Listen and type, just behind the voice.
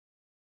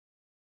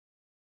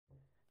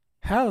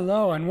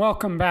Hello and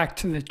welcome back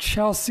to the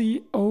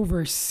Chelsea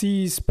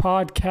Overseas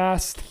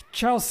podcast.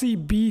 Chelsea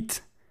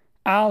beat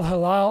Al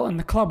Hilal in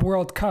the Club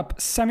World Cup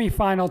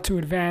semi-final to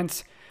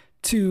advance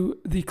to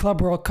the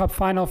Club World Cup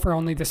final for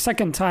only the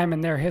second time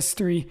in their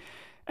history.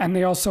 And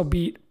they also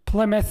beat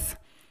Plymouth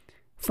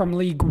from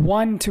League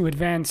One to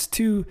advance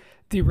to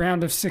the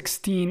round of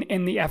 16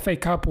 in the FA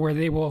Cup, where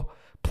they will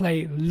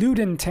play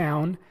Luton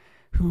Town,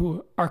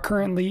 who are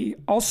currently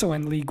also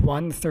in League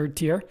One, the third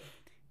tier.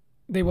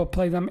 They will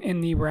play them in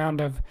the round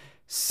of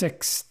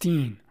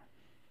 16.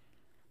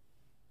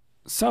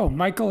 So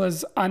Michael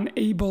is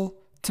unable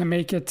to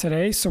make it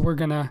today, so we're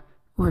going to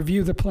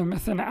review the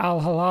Plymouth and Al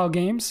Hilal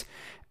games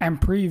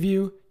and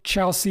preview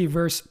Chelsea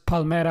versus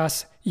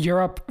Palmeiras,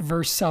 Europe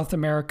versus South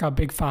America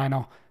big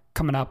final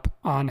coming up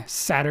on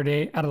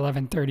Saturday at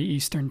 11:30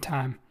 Eastern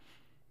Time.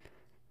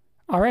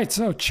 All right,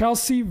 so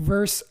Chelsea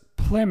versus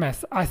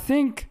Plymouth. I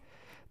think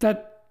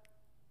that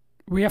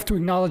we have to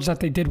acknowledge that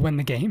they did win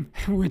the game,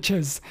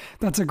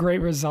 that's a great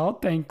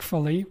result,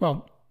 thankfully.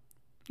 Well,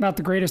 not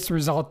the greatest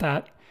result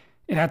that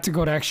it had to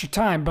go to extra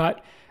time,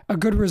 but a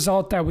good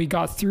result that we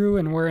got through,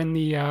 and we're in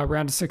the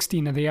round of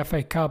 16 of the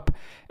FA Cup,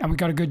 and we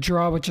got a good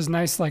draw, which is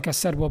nice. Like I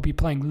said, we'll be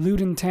playing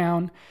Luton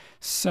Town.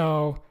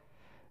 So,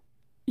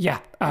 yeah,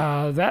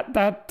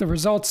 the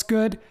result's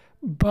good,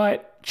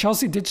 but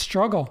Chelsea did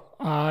struggle.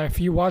 If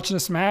you watch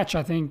this match,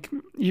 I think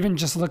even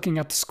just looking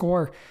at the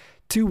score,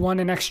 2-1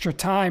 in extra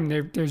time,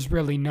 there's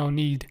really no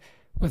need,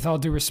 with all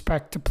due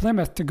respect to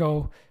Plymouth, to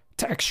go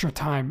to extra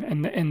time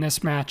in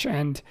this match.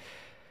 And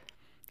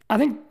I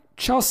think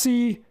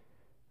Chelsea,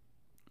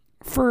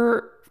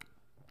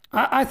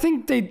 I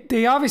think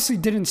they obviously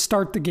didn't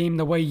start the game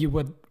the way you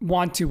would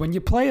want to. When you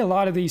play a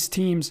lot of these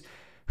teams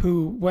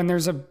when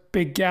there's a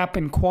big gap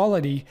in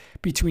quality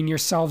between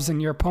yourselves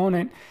and your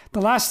opponent,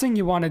 the last thing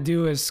you want to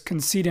do is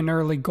concede an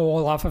early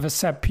goal off of a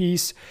set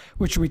piece,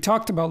 which we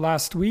talked about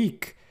last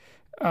week.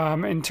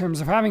 In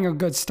terms of having a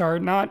good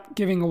start, not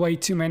giving away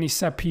too many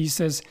set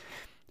pieces,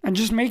 and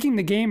just making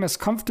the game as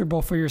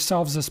comfortable for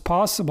yourselves as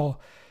possible,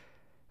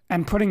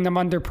 and putting them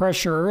under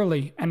pressure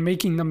early and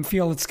making them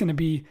feel it's going to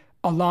be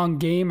a long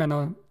game and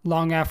a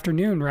long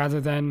afternoon,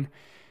 rather than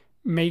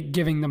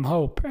giving them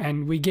hope.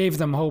 And we gave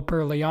them hope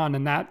early on,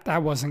 and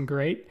that wasn't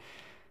great.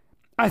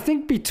 I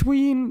think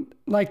between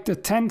like the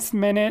 10th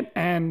minute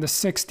and the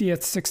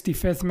 60th,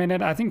 65th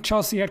minute, I think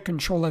Chelsea had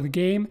control of the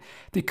game.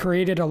 They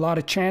created a lot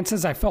of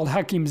chances. I felt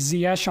Hakim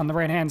Ziyech on the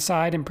right-hand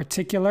side in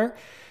particular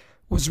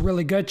was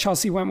really good.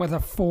 Chelsea went with a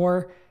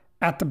 4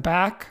 at the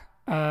back,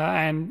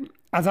 and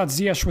I thought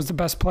Ziyech was the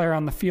best player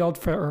on the field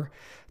for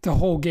the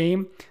whole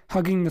game.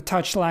 Hugging the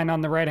touchline on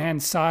the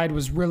right-hand side,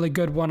 was really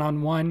good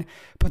one-on-one,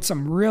 put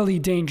some really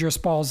dangerous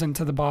balls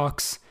into the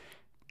box.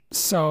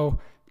 So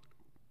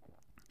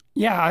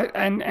yeah,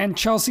 and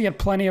Chelsea had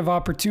plenty of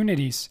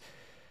opportunities,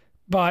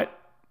 but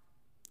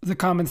the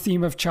common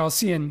theme of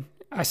Chelsea, and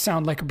I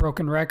sound like a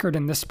broken record,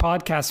 and this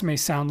podcast may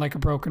sound like a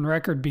broken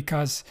record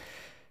because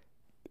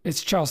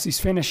it's Chelsea's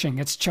finishing.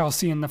 It's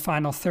Chelsea in the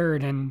final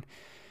third, and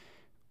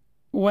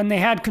when they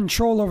had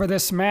control over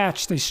this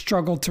match, they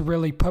struggled to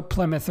really put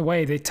Plymouth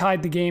away. They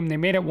tied the game, they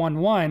made it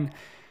 1-1,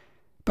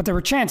 but there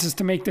were chances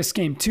to make this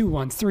game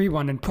 2-1,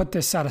 3-1, and put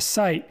this out of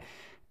sight,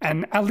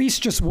 and at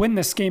least just win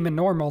this game in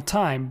normal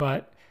time,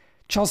 but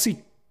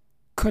Chelsea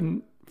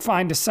couldn't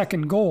find a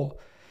second goal.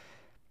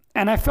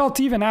 And I felt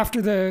even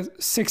after the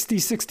 60,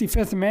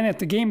 65th minute,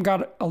 the game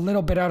got a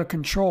little bit out of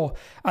control.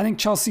 I think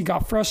Chelsea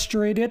got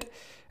frustrated,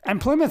 and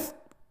Plymouth,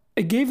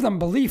 it gave them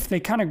belief. They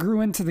kind of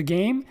grew into the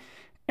game,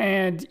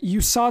 and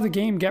you saw the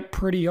game get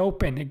pretty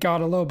open. It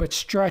got a little bit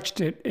stretched.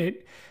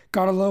 It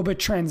got a little bit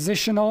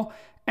transitional,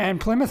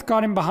 and Plymouth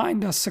got in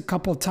behind us a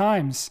couple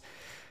times.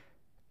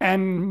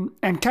 And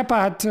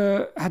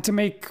Kepa had to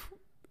make,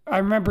 I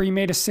remember he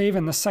made a save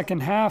in the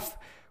second half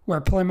where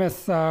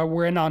Plymouth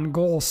were in on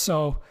goal.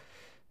 So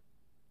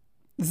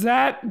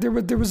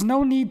there was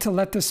no need to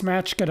let this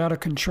match get out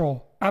of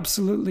control.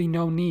 Absolutely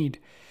no need.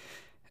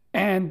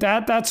 And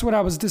that's what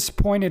I was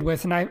disappointed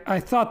with. And I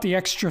thought the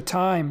extra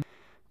time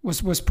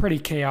was pretty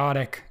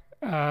chaotic.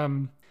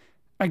 Again,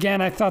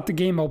 I thought the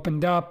game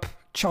opened up.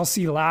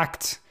 Chelsea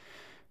lacked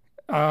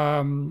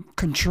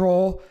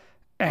control.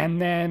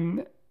 And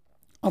then,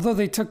 although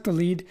they took the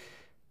lead,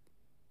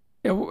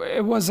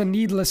 it was a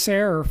needless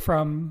error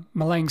from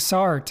Malang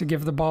Sarr to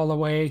give the ball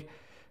away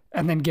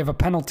and then give a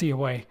penalty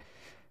away.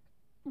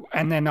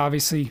 And then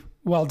obviously,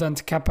 well done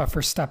to Kepa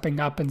for stepping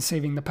up and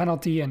saving the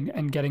penalty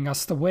and getting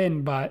us the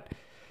win. But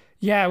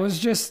yeah, it was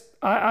just,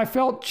 I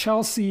felt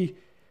Chelsea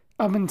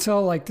up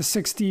until like the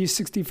 60th,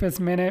 65th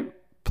minute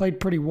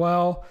played pretty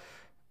well.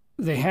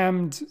 They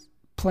hemmed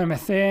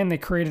Plymouth in. They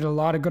created a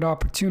lot of good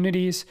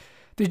opportunities.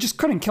 They just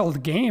couldn't kill the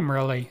game,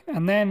 really.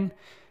 And then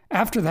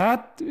after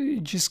that,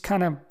 just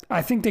kind of,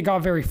 I think they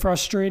got very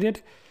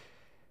frustrated,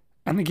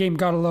 and the game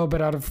got a little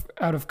bit out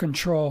of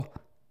control.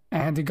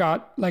 And it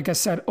got, like I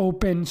said,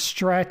 open,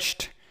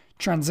 stretched,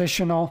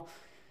 transitional,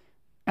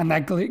 and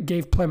that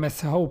gave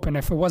Plymouth hope. And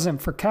if it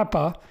wasn't for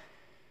Kepa,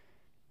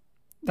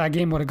 that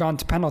game would have gone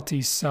to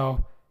penalties.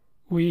 So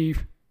we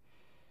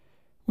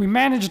we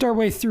managed our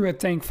way through it,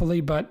 thankfully,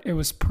 but it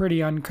was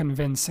pretty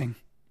unconvincing.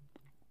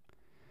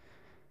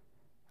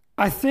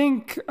 I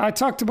think I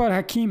talked about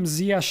Hakim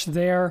Ziyech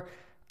there.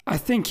 I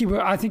think he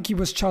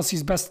was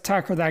Chelsea's best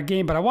attacker that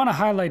game, but I want to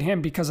highlight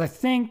him because I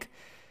think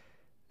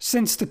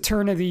since the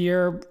turn of the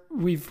year,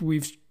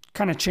 we've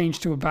kind of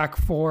changed to a back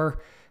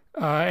four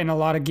in a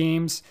lot of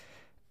games.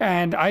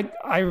 And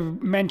I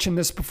mentioned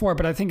this before,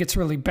 but I think it's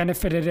really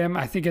benefited him.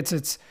 I think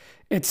it's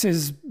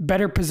his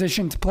better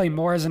position to play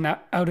more as an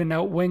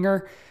out-and-out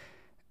winger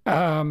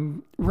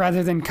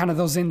rather than kind of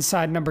those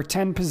inside number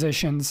 10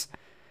 positions.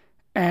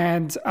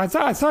 And I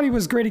thought he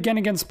was great again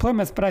against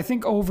Plymouth, but I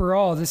think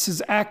overall this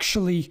is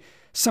actually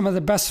some of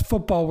the best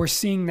football we're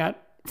seeing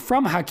that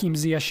from Hakim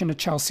Ziyech in a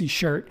Chelsea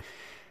shirt.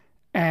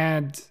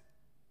 And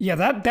yeah,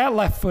 that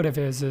left foot of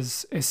his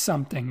is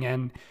something.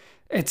 And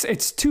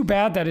it's too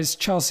bad that his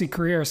Chelsea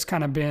career has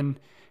kind of been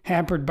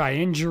hampered by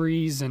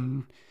injuries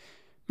and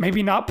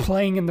maybe not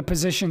playing in the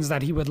positions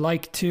that he would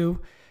like to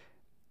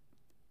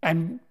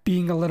and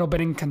being a little bit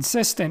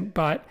inconsistent.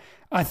 But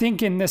I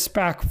think in this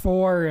back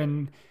four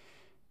and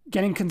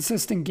getting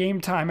consistent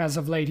game time as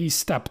of late, he's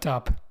stepped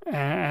up.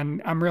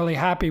 And I'm really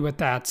happy with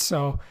that.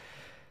 So,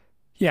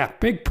 yeah,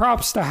 big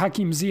props to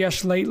Hakim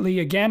Ziyech lately.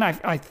 Again,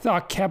 I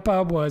thought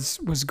Kepa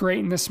was great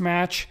in this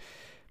match.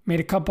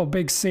 Made a couple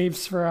big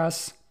saves for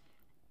us.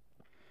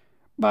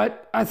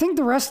 But I think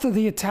the rest of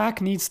the attack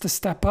needs to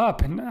step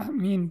up. And I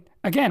mean,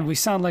 again, we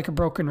sound like a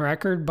broken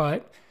record,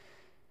 but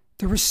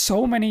there were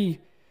so many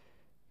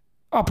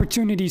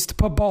opportunities to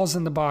put balls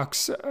in the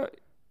box,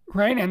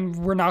 right? And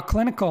we're not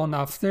clinical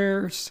enough.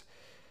 There's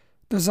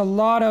a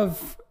lot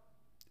of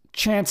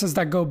chances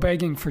that go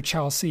begging for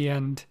Chelsea,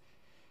 and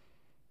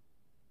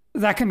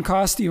that can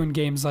cost you in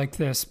games like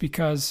this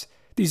because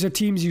these are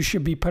teams you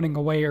should be putting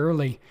away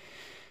early.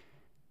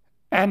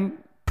 And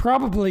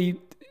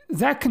probably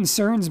that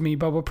concerns me,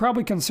 but what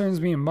probably concerns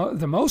me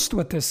the most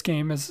with this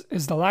game is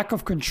the lack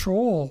of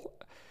control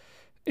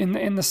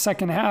in the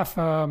second half.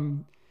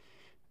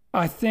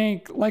 I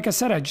think, like I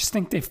said, I just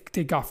think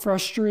they got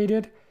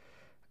frustrated,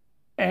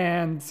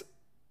 and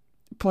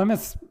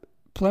Plymouth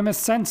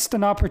sensed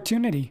an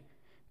opportunity,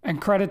 and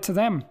credit to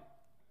them.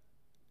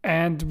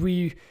 And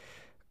we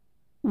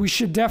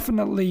should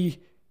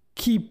definitely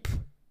keep,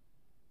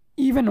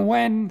 even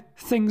when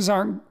things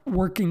aren't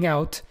working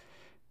out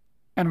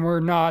and we're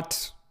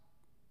not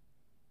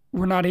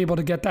able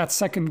to get that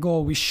second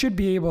goal, we should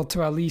be able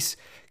to at least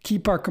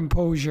keep our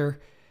composure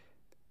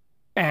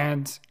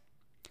and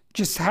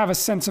just have a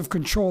sense of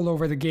control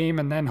over the game,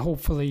 and then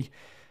hopefully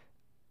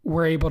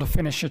we're able to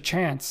finish a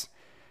chance.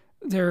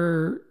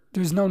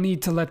 There's no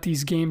need to let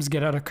these games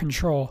get out of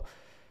control.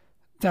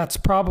 That's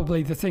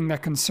probably the thing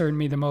that concerned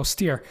me the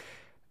most here.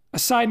 A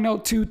side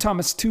note too,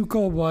 Thomas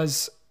Tuchel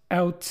was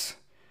out.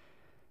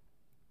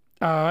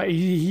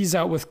 He's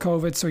out with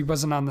COVID, so he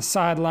wasn't on the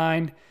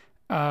sideline.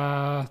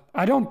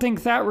 I don't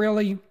think that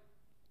really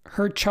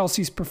hurt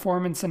Chelsea's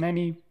performance in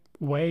any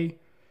way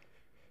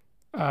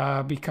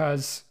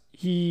because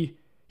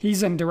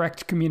he's in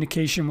direct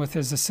communication with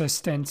his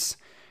assistants.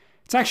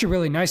 It's actually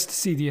really nice to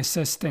see the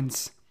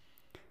assistants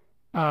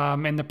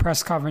in the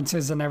press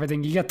conferences and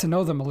everything. You get to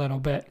know them a little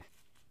bit.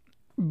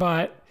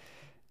 But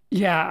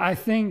yeah,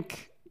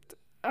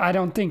 I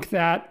don't think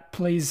that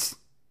plays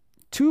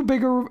too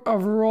big of a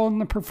role in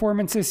the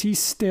performances. He's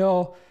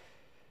still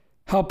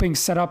helping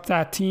set up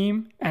that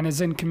team and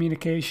is in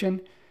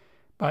communication.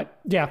 But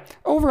yeah,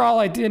 overall,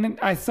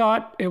 I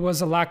thought it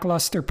was a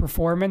lackluster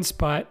performance,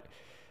 but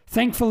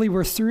thankfully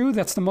we're through.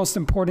 That's the most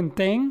important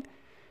thing.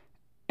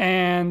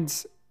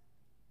 And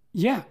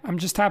yeah, I'm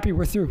just happy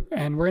we're through.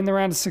 And we're in the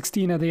round of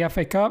 16 of the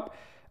FA Cup.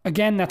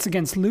 Again, that's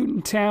against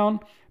Luton Town,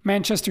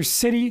 Manchester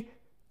City,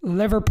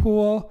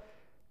 Liverpool,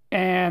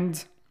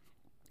 and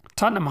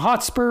Tottenham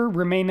Hotspur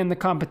remain in the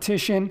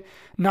competition.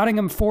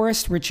 Nottingham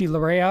Forest, Richie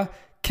Larea,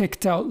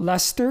 kicked out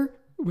Leicester,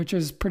 which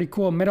is pretty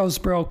cool.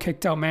 Middlesbrough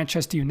kicked out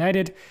Manchester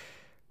United,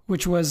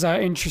 which was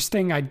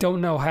interesting. I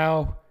don't know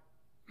how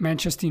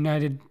Manchester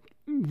United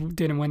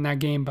didn't win that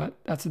game, but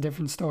that's a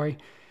different story.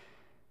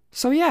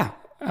 So yeah,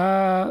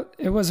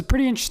 it was a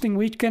pretty interesting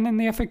weekend in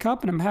the FA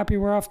Cup, and I'm happy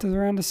we're off to the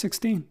round of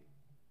 16.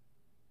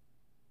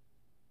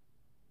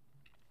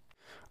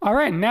 All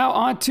right, now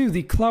on to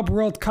the Club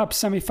World Cup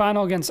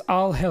semifinal against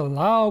Al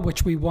Hilal,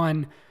 which we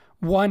won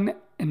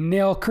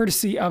 1-0,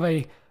 courtesy of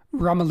a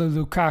Romelu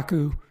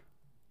Lukaku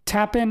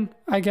tap-in,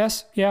 I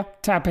guess. Yeah,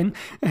 tap-in.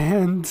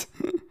 And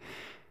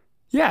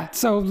yeah,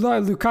 so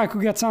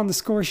Lukaku gets on the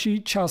score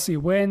sheet, Chelsea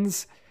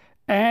wins,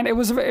 and it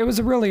was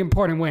a really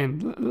important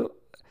win.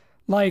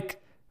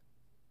 Like,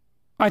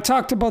 I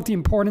talked about the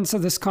importance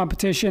of this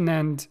competition,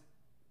 and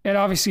it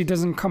obviously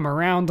doesn't come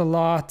around a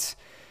lot.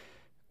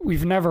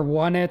 We've never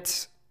won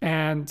it.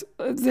 And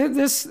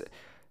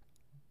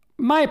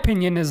my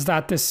opinion is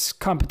that this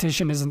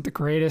competition isn't the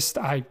greatest.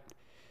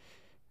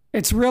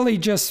 It's really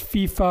just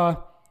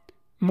FIFA,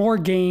 more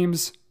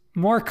games,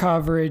 more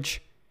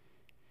coverage.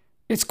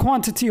 It's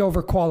quantity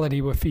over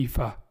quality with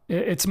FIFA.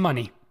 It's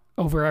money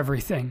over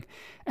everything.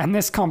 And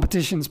this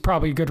competition is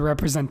probably a good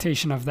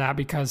representation of that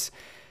because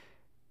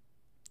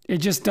it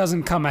just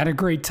doesn't come at a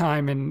great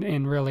time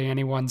in really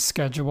anyone's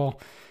schedule.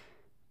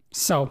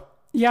 So,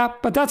 yeah,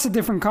 but that's a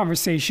different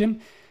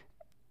conversation.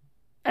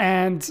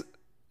 And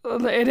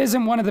it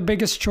isn't one of the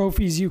biggest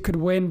trophies you could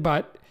win,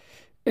 but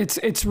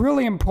it's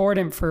really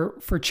important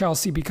for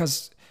Chelsea,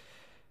 because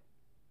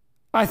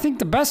I think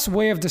the best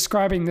way of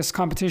describing this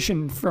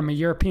competition from a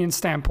European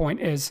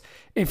standpoint is,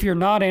 if you're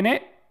not in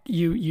it,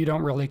 you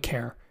don't really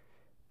care.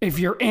 If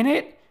you're in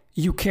it,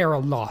 you care a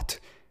lot.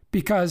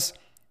 Because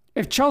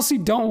if Chelsea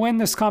don't win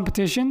this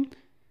competition,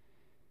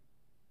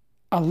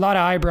 a lot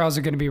of eyebrows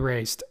are going to be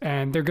raised,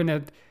 and you're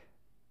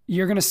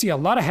going to see a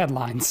lot of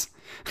headlines.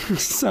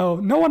 So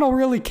no one will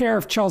really care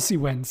if Chelsea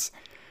wins,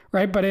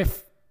 right? But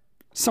if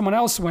someone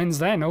else wins,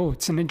 then,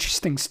 it's an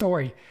interesting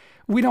story.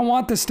 We don't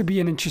want this to be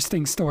an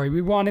interesting story.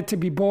 We want it to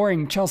be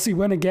boring. Chelsea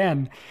win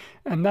again.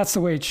 And that's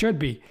the way it should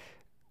be.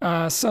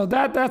 So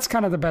that's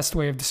kind of the best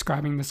way of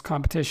describing this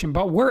competition.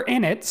 But we're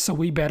in it, so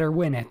we better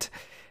win it.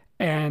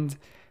 And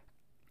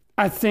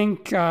I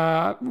think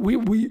it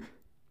would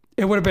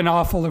have been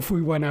awful if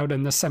we went out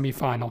in the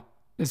semifinal,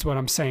 is what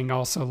I'm saying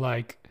also.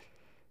 Like,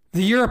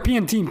 the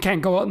European team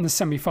can't go out in the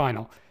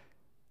semifinal.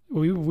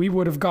 We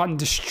would have gotten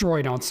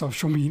destroyed on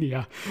social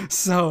media.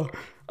 So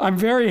I'm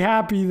very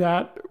happy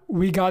that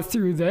we got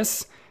through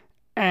this,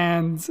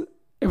 and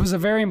it was a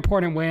very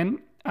important win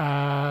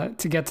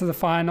to get to the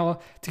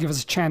final, to give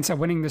us a chance at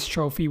winning this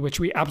trophy, which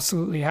we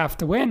absolutely have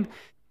to win.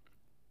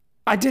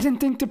 I didn't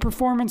think the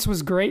performance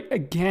was great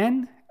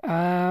again.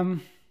 I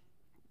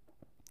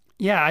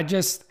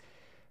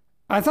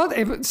thought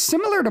it was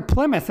similar to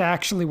Plymouth,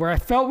 actually, where I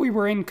felt we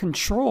were in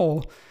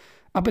control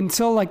up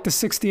until like the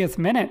 60th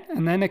minute,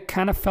 and then it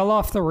kind of fell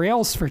off the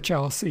rails for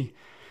Chelsea.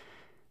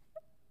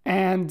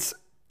 And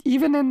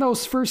even in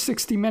those first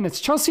 60 minutes,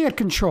 Chelsea had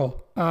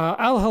control.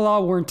 Al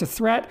Hilal weren't a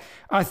threat.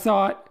 I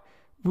thought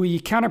we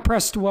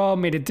counter-pressed well,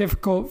 made it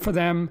difficult for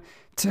them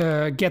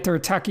to get their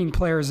attacking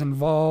players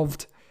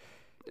involved.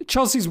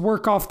 Chelsea's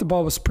work off the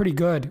ball was pretty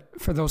good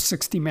for those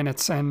 60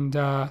 minutes. And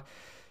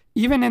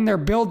even in their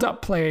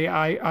build-up play,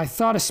 I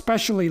thought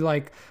especially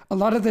like a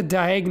lot of the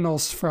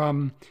diagonals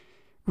from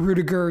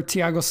Rudiger,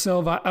 Thiago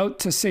Silva out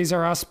to Cesar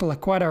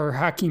Azpilicueta or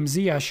Hakim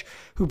Ziyech,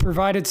 who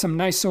provided some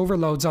nice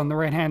overloads on the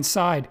right-hand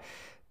side.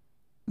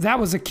 That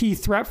was a key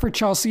threat for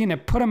Chelsea, and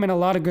it put them in a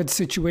lot of good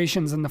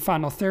situations in the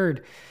final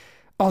third,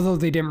 although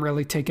they didn't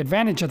really take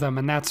advantage of them.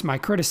 And that's my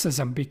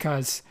criticism,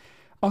 because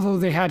although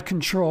they had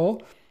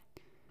control,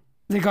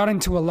 they got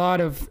into a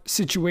lot of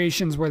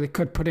situations where they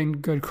could put in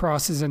good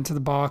crosses into the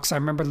box. I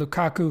remember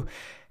Lukaku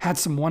had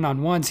some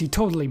one-on-ones. He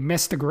totally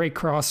missed a great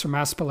cross from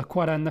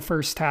Azpilicueta in the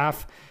first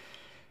half.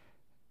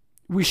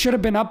 We should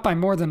have been up by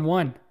more than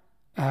one.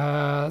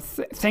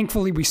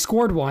 Thankfully, we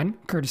scored one,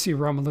 courtesy of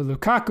Romelu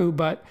Lukaku,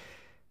 but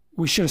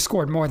we should have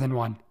scored more than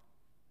one.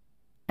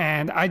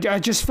 And I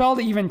just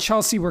felt even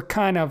Chelsea were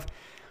kind of,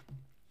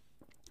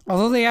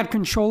 although they had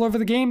control over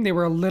the game, they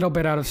were a little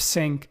bit out of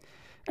sync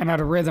and out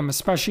of rhythm,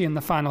 especially in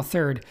the final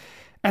third.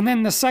 And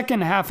then the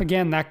second half,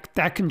 again,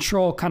 that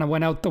control kind of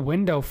went out the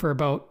window for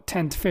about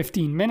 10 to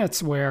 15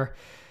 minutes, where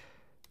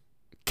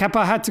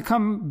Kepa had to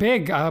come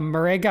big.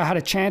 Marega had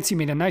a chance. He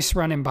made a nice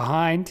run in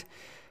behind.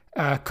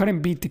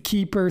 Couldn't beat the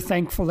keeper,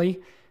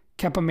 thankfully.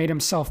 Kepa made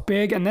himself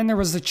big. And then there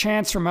was a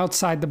chance from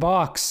outside the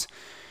box.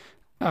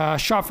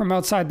 Shot from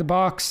outside the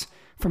box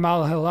from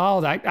Al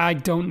Hilal. I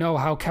don't know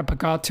how Kepa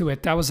got to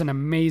it. That was an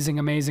amazing,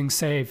 amazing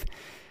save.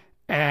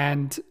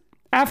 And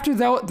after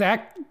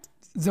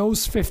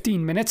those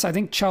 15 minutes, I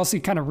think Chelsea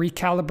kind of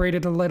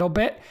recalibrated a little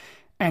bit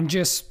and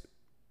just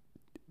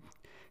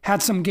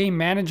had some game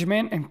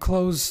management and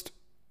closed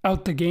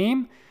out the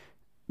game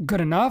good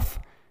enough.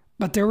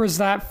 But there was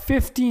that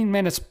 15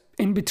 minutes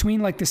in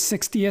between, like the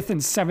 60th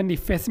and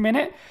 75th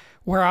minute,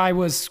 where I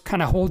was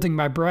kind of holding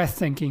my breath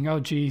thinking, oh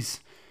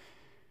geez,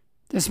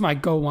 this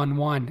might go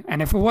 1-1.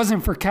 And if it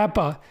wasn't for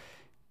Kepa,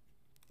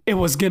 it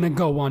was going to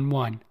go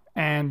 1-1.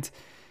 And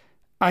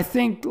I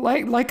think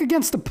like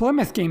against the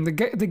Plymouth game, the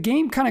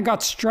game kind of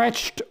got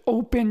stretched,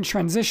 open,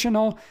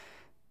 transitional.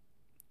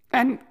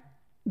 And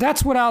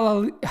that's what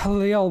Al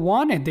Hilal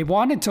wanted. They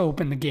wanted to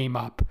open the game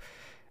up.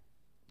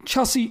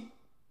 Chelsea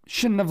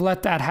shouldn't have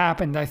let that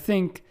happen. I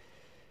think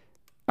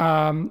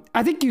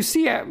you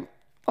see a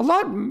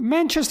lot.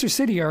 Manchester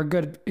City are a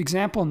good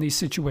example in these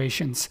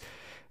situations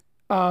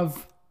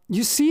of,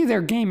 you see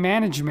their game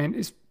management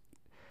is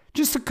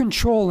just the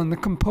control and the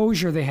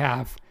composure they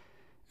have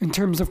in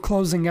terms of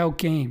closing out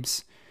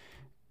games.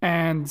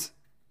 And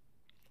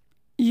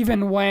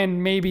even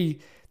when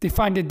maybe they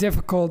find it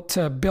difficult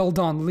to build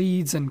on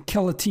leads and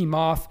kill a team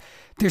off,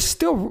 there's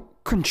still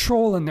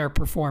control in their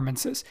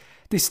performances.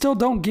 They still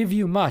don't give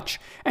you much.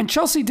 And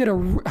Chelsea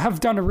have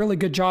done a really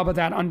good job of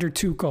that under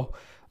Tuchel.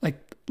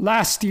 Like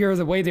last year,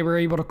 the way they were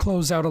able to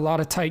close out a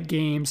lot of tight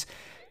games,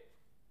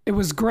 it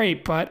was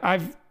great.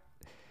 And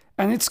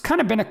it's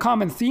kind of been a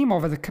common theme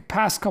over the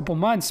past couple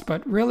months,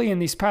 but really in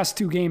these past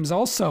two games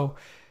also,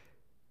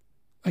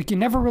 like you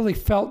never really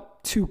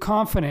felt too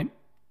confident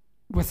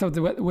with that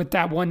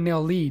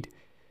 1-0 lead.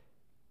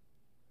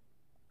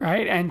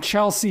 Right? And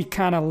Chelsea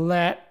kind of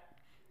let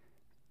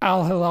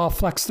Al Hilal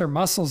flex their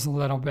muscles a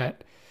little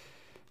bit.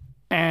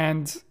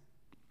 And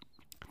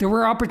there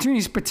were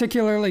opportunities,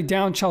 particularly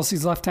down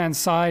Chelsea's left-hand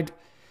side.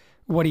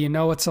 What do you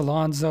know? It's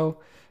Alonso.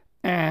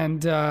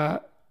 And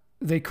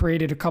they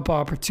created a couple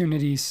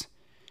opportunities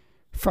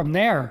from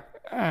there.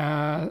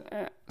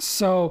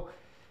 So,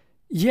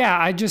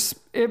 yeah,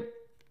 it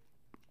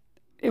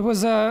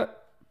was a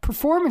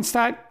performance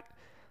that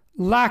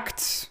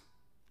lacked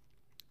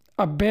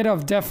a bit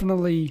of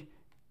definitely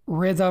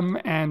rhythm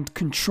and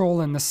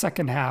control in the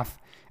second half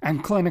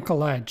and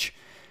clinical edge.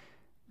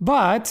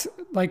 But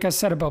like I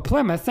said about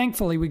Plymouth,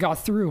 thankfully we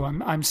got through.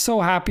 I'm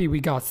so happy we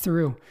got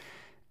through,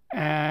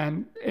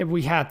 and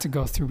we had to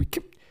go through.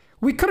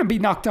 We couldn't be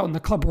knocked out in the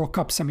Club World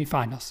Cup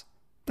semifinals.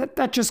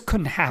 That just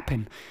couldn't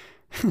happen.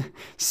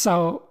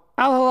 So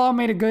Al Hilal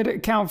made a good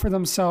account for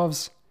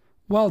themselves.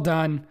 Well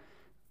done.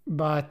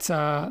 But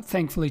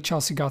thankfully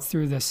Chelsea got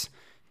through this.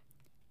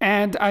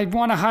 And I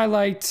want to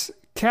highlight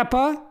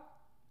Kepa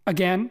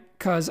again,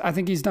 because I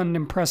think he's done an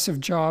impressive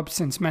job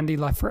since Mendy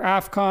left for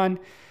AFCON.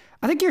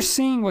 I think you're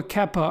seeing with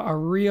Kepa a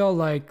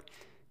real,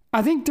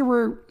 I think there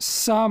were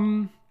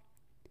some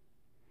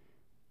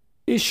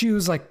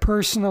issues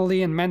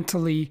personally and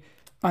mentally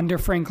under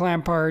Frank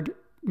Lampard.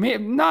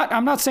 I'm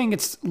not saying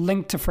it's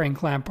linked to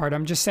Frank Lampard.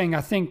 I'm just saying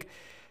I think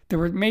there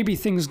were maybe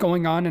things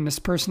going on in his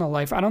personal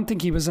life. I don't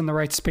think he was in the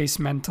right space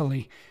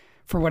mentally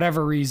for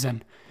whatever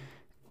reason.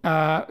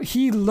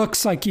 He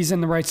looks like he's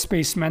in the right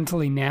space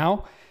mentally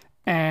now.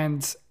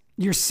 And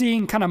you're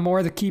seeing kind of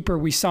more the keeper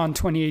we saw in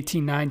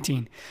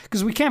 2018-19.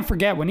 Because we can't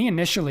forget when he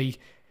initially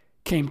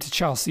came to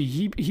Chelsea,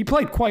 he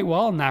played quite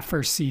well in that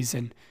first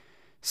season.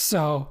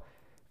 So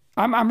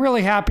I'm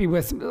really happy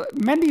with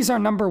Mendy's our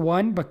number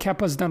one, but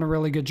Kepa's done a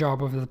really good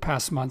job over the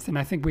past month, and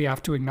I think we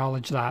have to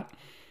acknowledge that.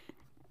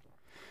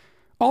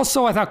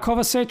 Also, I thought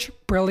Kovacic,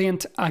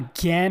 brilliant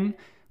again.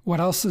 What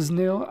else is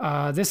new?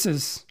 I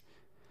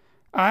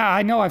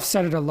know I've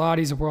said it a lot,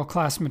 he's a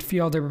world-class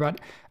midfielder, but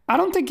I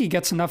don't think he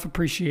gets enough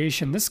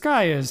appreciation. This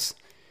guy is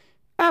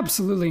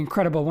absolutely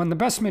incredible. One of the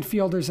best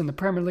midfielders in the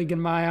Premier League in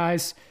my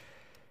eyes.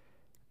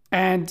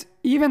 And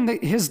even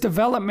his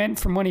development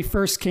from when he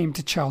first came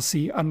to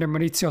Chelsea under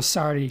Maurizio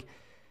Sarri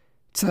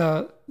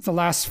to the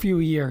last few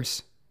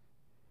years.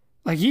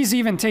 He's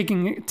even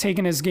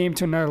taken his game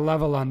to another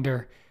level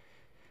under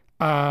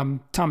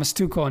Thomas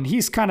Tuchel. And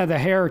he's kind of the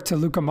heir to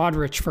Luka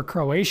Modric for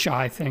Croatia,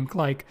 I think.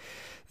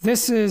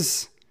 This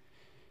is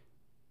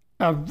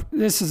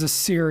a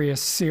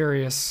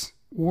serious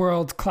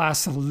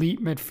world-class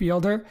elite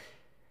midfielder.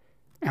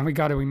 And we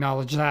got to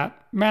acknowledge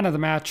that. Man of the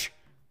match.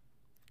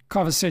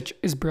 Kovacic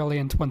is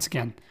brilliant once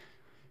again.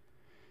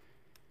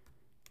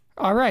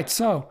 All right,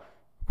 so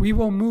we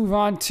will move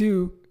on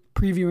to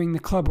previewing the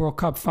Club World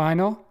Cup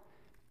final.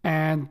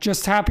 And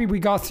just happy we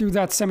got through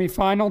that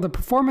semifinal. The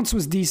performance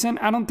was decent.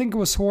 I don't think it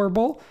was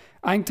horrible.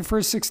 I think the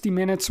first 60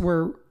 minutes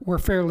were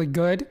fairly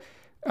good.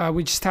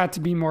 We just had to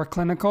be more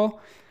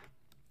clinical.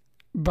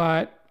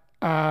 But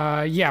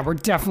yeah, we're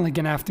definitely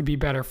going to have to be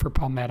better for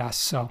Palmeiras.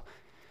 So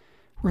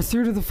we're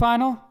through to the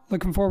final.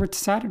 Looking forward to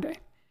Saturday.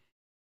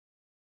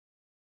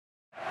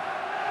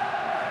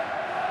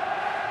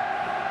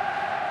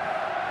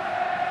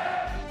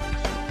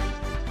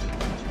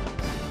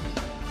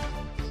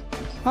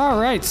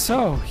 All right,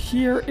 so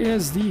here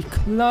is the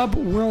Club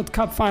World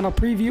Cup final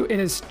preview.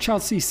 It is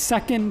Chelsea's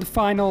second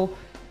final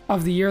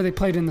of the year. They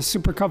played in the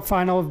Super Cup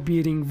final,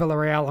 beating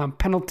Villarreal on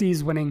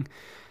penalties, winning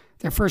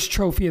their first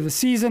trophy of the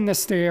season. This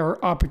is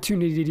their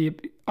opportunity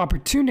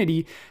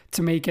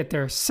to make it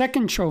their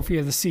second trophy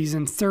of the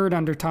season, third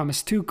under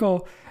Thomas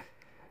Tuchel.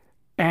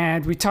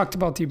 And we talked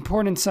about the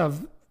importance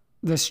of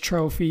this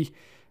trophy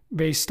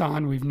based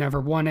on we've never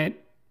won it.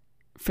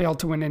 Failed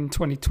to win in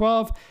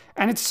 2012,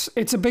 and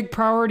it's a big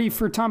priority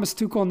for Thomas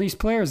Tuchel and these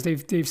players.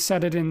 They've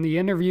said it in the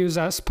interviews.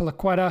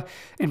 Azpilicueta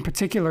in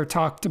particular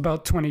talked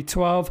about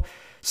 2012.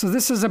 So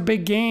this is a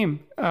big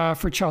game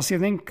for Chelsea. I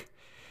think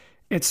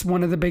it's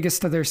one of the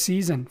biggest of their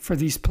season for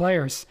these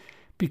players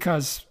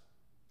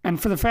and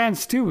for the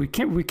fans too. We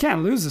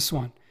can't lose this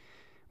one.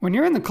 When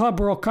you're in the Club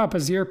World Cup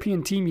as a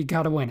European team, you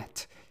got to win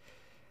it.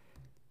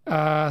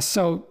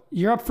 So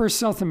you're up for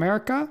South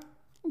America.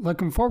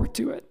 Looking forward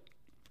to it.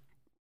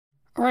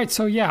 All right,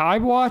 so yeah, I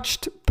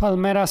watched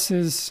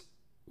Palmeiras'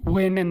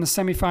 win in the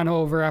semifinal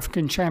over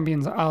African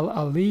champions Al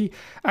Ahly.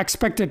 I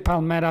expected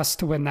Palmeiras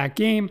to win that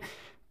game,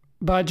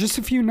 but just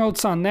a few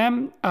notes on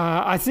them.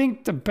 I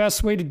think the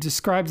best way to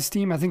describe this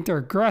team, I think they're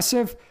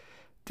aggressive.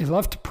 They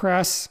love to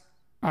press.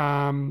 They're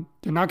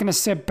not going to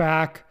sit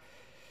back.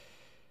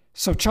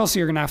 So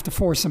Chelsea are going to have to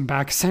force them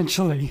back,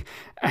 essentially.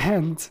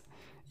 And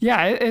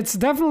yeah, it's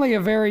definitely a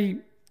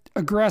very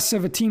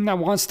aggressive, a team that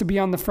wants to be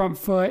on the front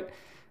foot.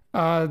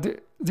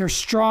 They're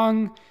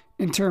strong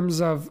in terms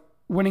of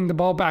winning the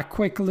ball back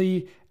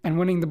quickly and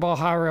winning the ball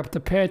higher up the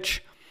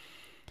pitch.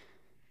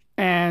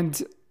 And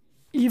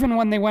even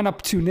when they went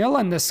up 2-0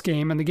 in this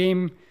game, and the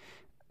game,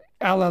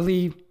 Al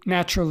Ahly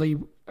naturally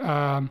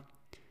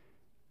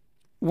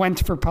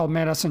went for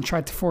Palmeiras and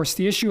tried to force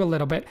the issue a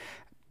little bit.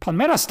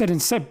 Palmeiras didn't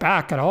sit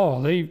back at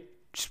all. They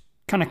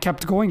kind of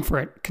kept going for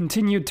it,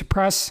 continued to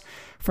press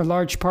for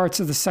large parts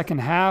of the second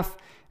half,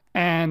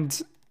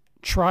 and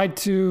tried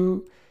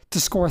to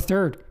score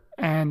third.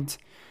 And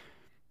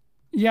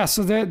yeah,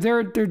 so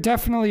they're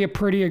definitely a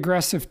pretty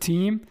aggressive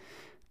team.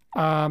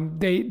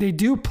 They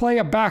do play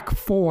a back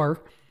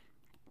four,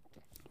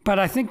 but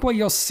I think what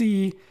you'll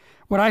see,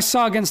 what I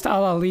saw against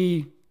Al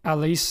Ahly at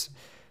least,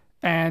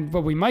 and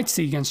what we might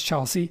see against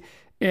Chelsea,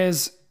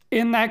 is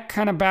in that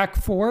kind of back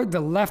four, the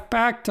left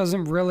back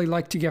doesn't really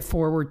like to get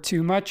forward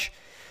too much.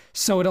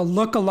 So it'll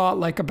look a lot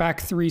like a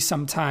back three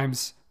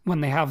sometimes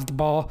when they have the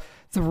ball.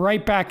 The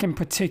right back in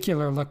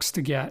particular looks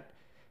to get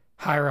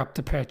higher up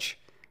the pitch.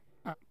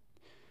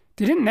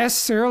 They didn't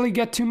necessarily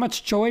get too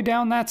much joy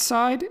down that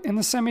side in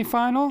the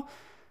semifinal,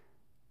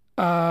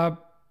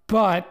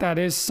 but that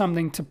is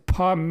something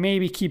to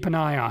maybe keep an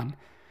eye on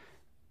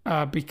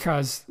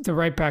because the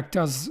right back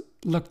does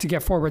look to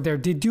get forward there.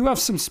 They do have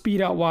some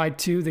speed out wide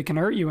too. They can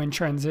hurt you in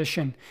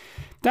transition.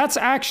 That's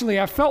actually,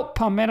 I felt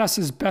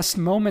Palmeiras' best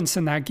moments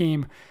in that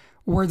game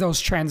were those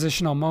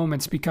transitional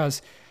moments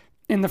because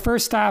in the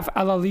first half,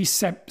 Al Ahly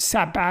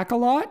sat back a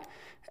lot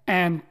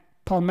and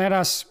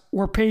Palmeiras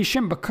were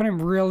patient but couldn't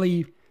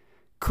really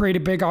create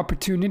a big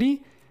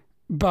opportunity.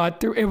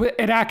 But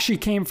it actually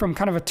came from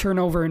kind of a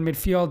turnover in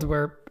midfield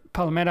where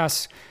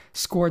Palmeiras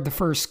scored the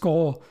first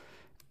goal.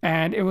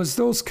 And it was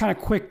those kind of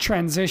quick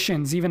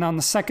transitions, even on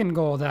the second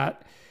goal,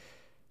 that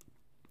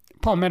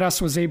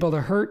Palmeiras was able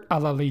to hurt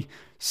Al Ahly.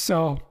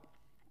 So,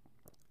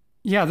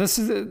 yeah,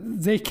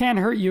 they can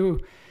hurt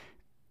you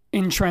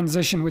in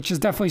transition, which is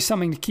definitely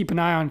something to keep an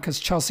eye on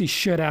because Chelsea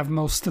should have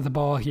most of the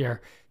ball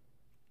here.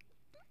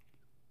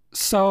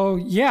 So,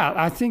 yeah,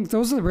 I think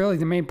those are really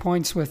the main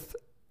points with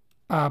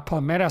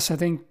Palmeiras. I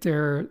think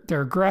they're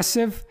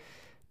aggressive.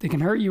 They can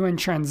hurt you in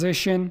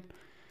transition.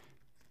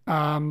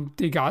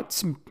 They got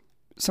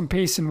some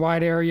pace in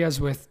wide areas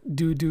with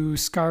Dudu,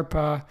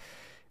 Scarpa,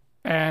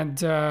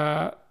 and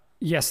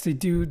yes, they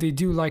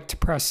do like to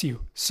press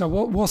you. So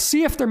we'll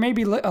see if they're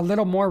maybe a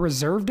little more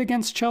reserved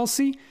against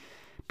Chelsea,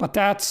 but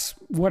that's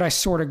what I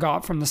sort of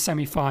got from the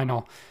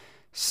semifinal.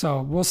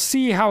 So we'll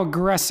see how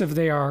aggressive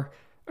they are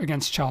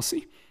against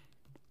Chelsea.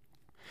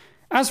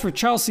 As for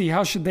Chelsea,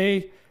 how should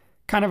they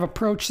kind of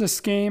approach this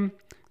game?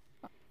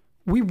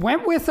 We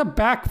went with a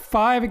back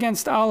five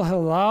against Al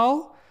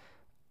Hilal.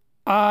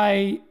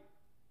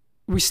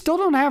 We still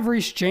don't have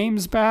Reece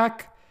James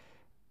back,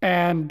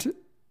 and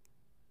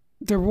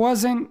there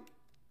wasn't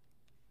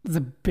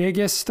the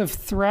biggest of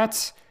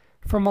threats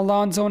from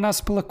Alonso and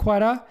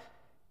Azpilicueta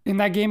in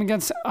that game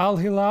against Al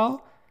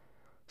Hilal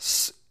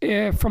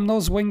from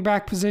those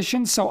wing-back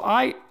positions. So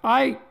I've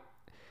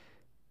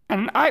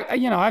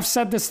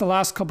said this the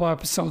last couple of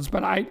episodes,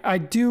 but I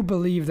do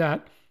believe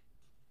that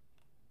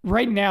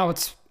right now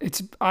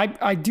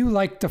I do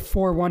like the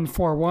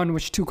 4-1-4-1,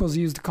 which Tuchel's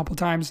used a couple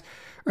times,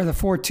 or the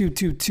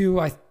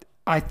 4-2-2-2.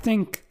 I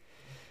think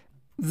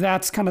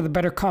that's kind of the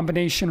better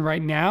combination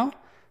right now.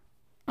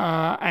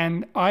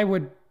 And I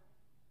would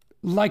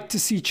like to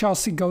see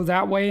Chelsea go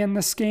that way in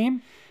this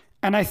game.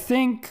 And I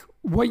think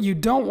what you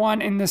don't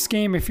want in this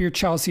game, if you're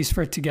Chelsea, is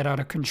for it to get out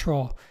of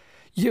control.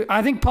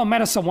 I think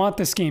Palmeiras will want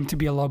this game to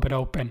be a little bit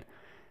open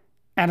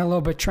and a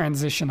little bit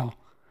transitional,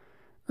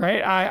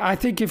 right? I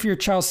think if you're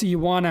Chelsea, you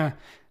want to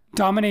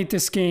dominate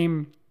this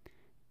game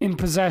in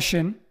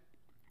possession,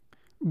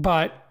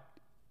 but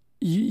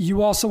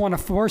you also want to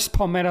force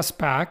Palmeiras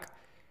back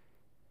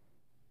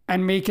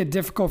and make it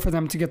difficult for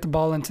them to get the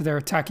ball into their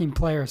attacking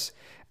players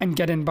and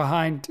get in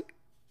behind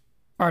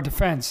our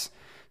defense.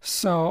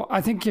 So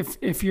I think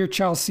if you're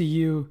Chelsea,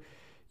 you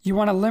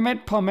want to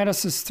limit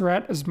Palmeiras'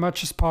 threat as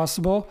much as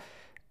possible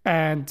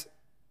and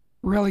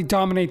really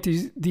dominate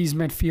these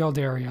midfield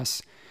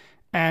areas.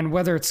 And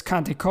whether it's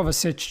Kante,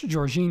 Kovacic,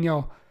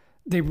 Jorginho,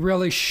 they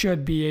really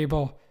should be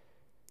able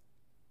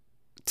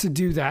to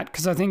do that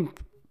because I think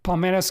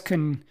Palmeiras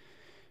can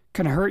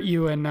hurt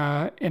you in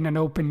an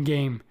open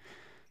game.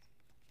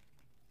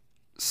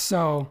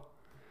 So,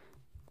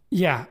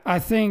 yeah, I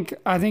think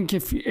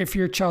if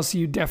you're Chelsea,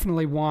 you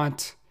definitely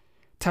want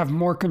to have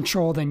more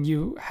control than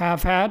you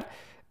have had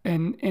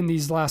in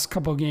these last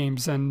couple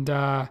games. And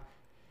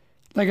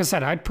like I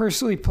said, I'd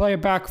personally play a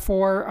back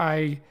four.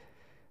 I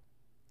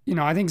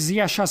think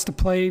Ziyech has to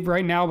play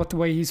right now with the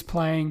way he's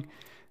playing.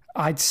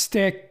 I'd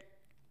stick,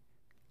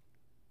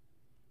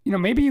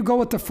 maybe you go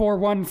with the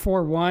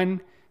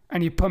 4-1-4-1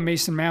 and you put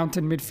Mason Mount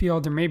in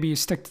midfield, or maybe you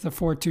stick to the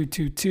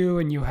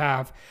 4-2-2-2 and you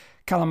have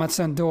Callum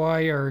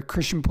Hudson-Odoi or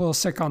Christian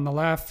Pulisic on the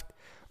left,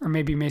 or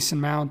maybe Mason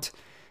Mount.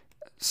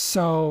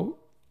 So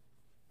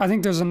I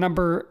think there's a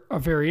number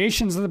of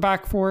variations of the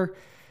back four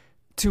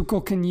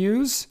Tuchel can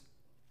use,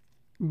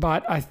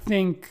 but I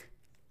think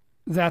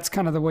that's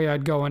kind of the way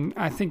I'd go. And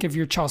I think if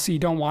you're Chelsea, you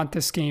don't want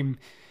this game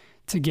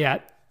to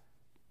get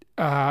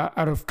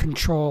out of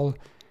control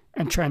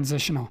and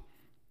transitional.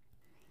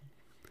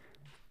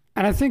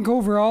 And I think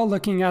overall,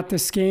 looking at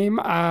this game,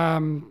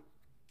 I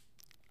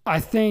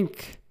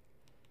think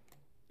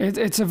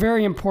it's a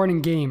very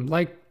important game.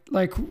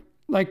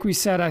 Like we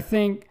said, I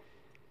think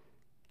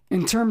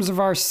in terms of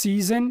our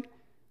season,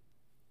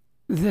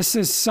 this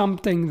is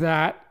something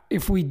that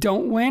if we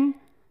don't win,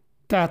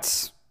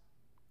 that's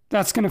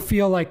going to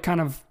feel like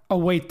kind of a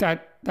weight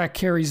that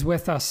carries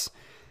with us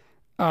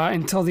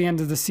until the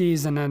end of the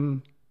season,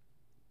 and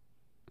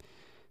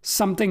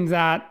something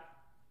that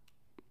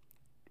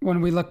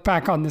when we look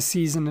back on the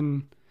season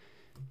and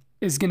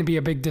is going to be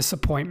a big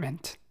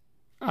disappointment.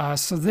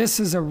 So this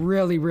is a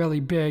really, really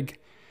big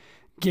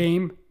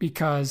game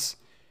because,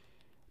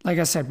 like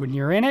I said, when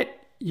you're in it,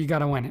 you got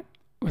to win it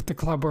with the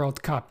Club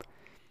World Cup.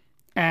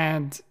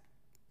 And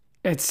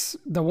it's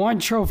the one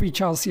trophy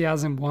Chelsea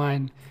hasn't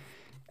won.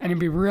 And it'd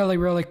be really,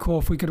 really cool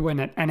if we could win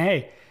it. And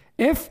hey,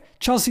 if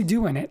Chelsea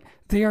do win it,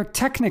 they are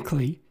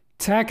technically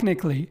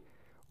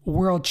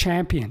world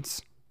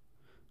champions.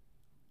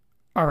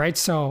 All right,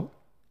 so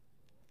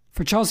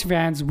for Chelsea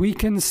fans, we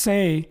can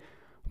say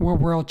we're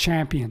world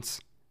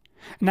champions.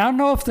 And I don't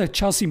know if the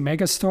Chelsea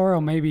Megastore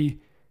will maybe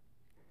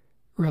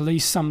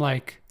release some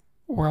like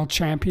world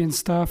champion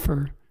stuff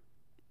or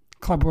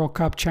Club World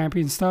Cup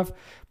champion stuff,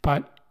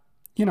 but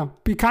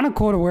be kind of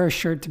cool to wear a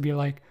shirt to be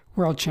like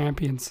world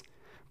champions.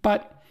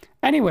 But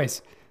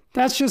anyways,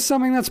 that's just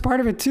something that's part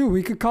of it too.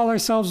 We could call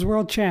ourselves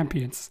world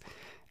champions.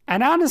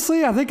 And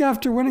honestly, I think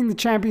after winning the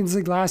Champions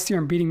League last year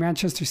and beating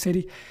Manchester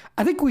City,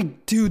 I think we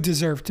do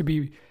deserve to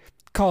be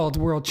called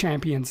world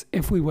champions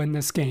if we win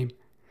this game.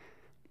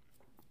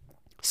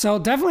 So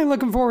definitely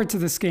looking forward to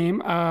this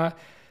game.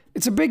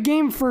 It's a big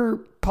game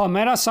for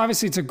Palmeiras.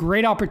 Obviously, it's a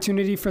great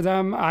opportunity for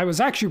them. I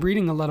was actually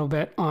reading a little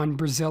bit on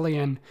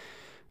Brazilian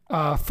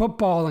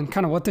football and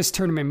kind of what this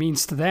tournament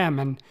means to them.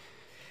 And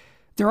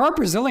there are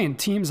Brazilian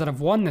teams that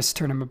have won this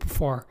tournament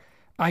before.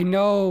 I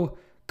know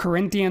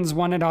Corinthians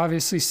won it,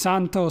 obviously.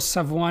 Santos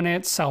have won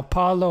it. Sao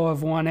Paulo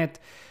have won it.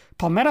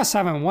 Palmeiras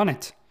haven't won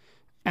it.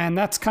 And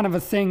that's kind of a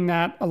thing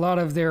that a lot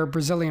of their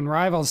Brazilian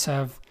rivals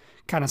have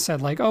kind of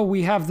said, like, oh,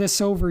 we have this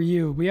over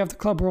you. We have the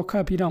Club World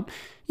Cup. You don't,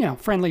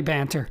 friendly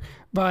banter.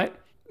 But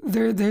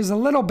there's a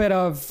little bit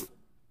of,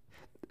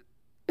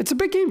 it's a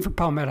big game for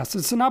Palmeiras.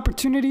 It's an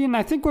opportunity. And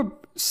I think with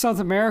South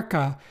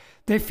America,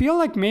 they feel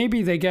like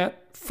maybe they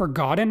get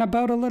forgotten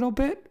about a little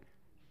bit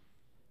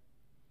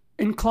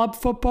in club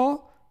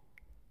football.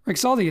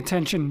 Like, all the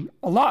attention,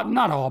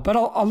 not all, but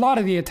a lot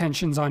of the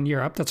attention's on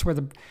Europe. That's where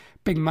the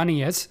big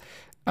money is.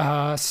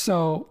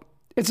 So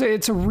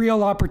it's a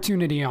real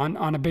opportunity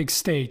on a big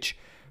stage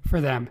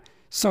for them.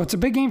 So it's a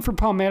big game for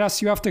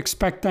Palmeiras. You have to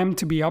expect them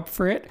to be up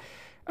for it.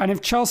 And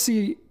if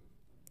Chelsea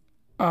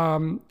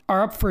are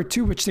up for it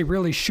too, which they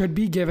really should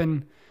be,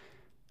 given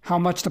how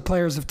much the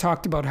players have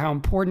talked about how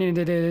important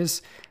it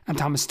is, and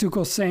Thomas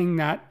Tuchel saying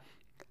that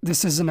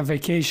this isn't a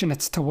vacation,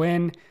 it's to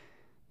win,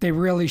 they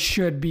really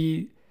should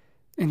be,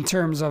 in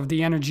terms of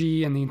the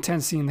energy and the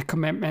intensity and the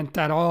commitment,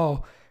 that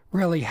all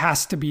really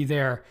has to be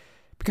there.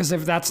 Because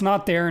if that's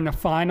not there in the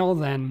final,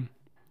 then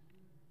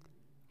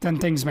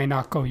things may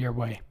not go your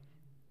way.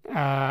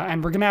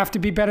 And we're going to have to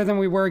be better than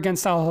we were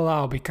against Al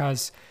Hilal,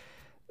 because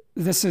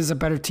this is a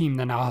better team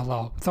than Al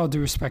Hilal, with all due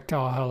respect to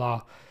Al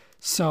Hilal.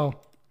 So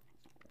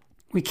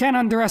we can't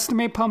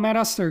underestimate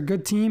Palmeiras. They're a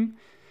good team.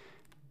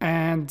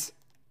 And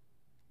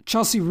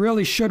Chelsea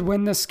really should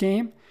win this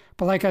game.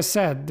 But like I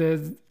said,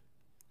 the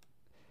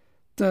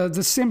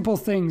simple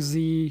things,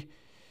 the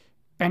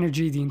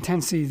energy, the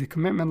intensity, the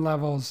commitment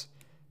levels,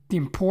 the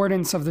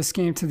importance of this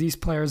game to these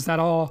players, that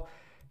all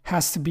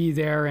has to be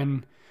there.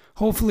 And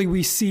hopefully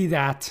we see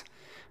that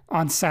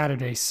on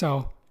Saturday.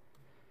 So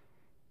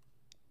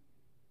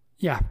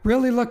yeah,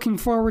 really looking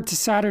forward to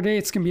Saturday.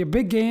 It's going to be a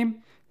big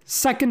game.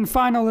 Second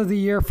final of the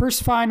year,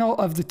 first final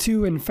of the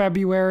two in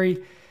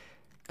February.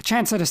 A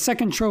chance at a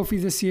second trophy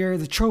this year,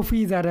 the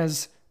trophy that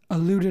has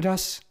eluded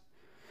us,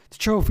 the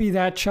trophy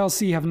that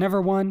Chelsea have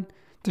never won,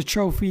 the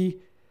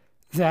trophy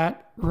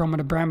that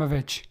Roman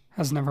Abramovich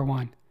has never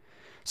won.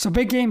 So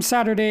big game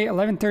Saturday,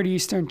 11:30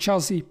 Eastern,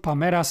 Chelsea,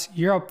 Palmeiras,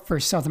 Europe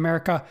versus South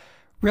America.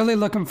 Really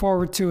looking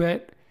forward to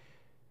it.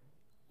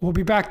 We'll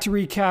be back to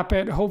recap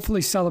it,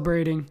 hopefully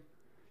celebrating.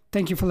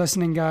 Thank you for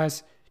listening,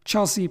 guys.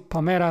 Chelsea,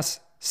 Palmeiras,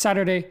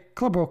 Saturday,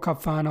 Club World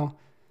Cup final.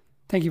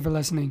 Thank you for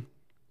listening.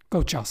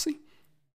 Go Chelsea.